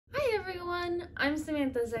everyone, I'm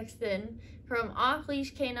Samantha Sexton from Off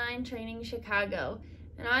Leash K9 Training Chicago,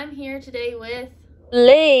 and I'm here today with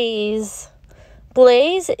Blaze.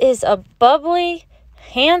 Blaze is a bubbly,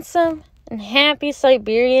 handsome, and happy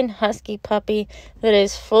Siberian Husky puppy that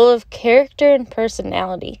is full of character and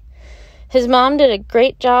personality. His mom did a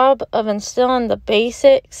great job of instilling the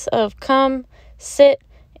basics of come, sit,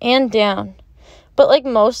 and down. But like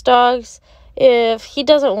most dogs, if he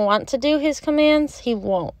doesn't want to do his commands, he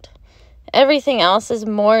won't. Everything else is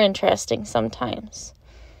more interesting sometimes.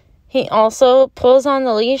 He also pulls on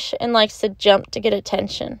the leash and likes to jump to get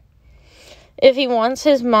attention. If he wants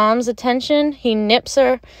his mom's attention, he nips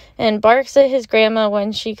her and barks at his grandma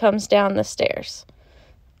when she comes down the stairs.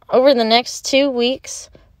 Over the next 2 weeks,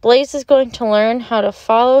 Blaze is going to learn how to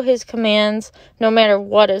follow his commands no matter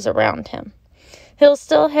what is around him. He'll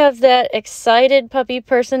still have that excited puppy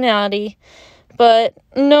personality, but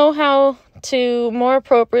know how to more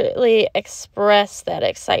appropriately express that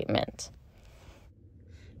excitement.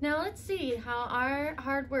 Now let's see how our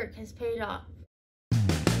hard work has paid off.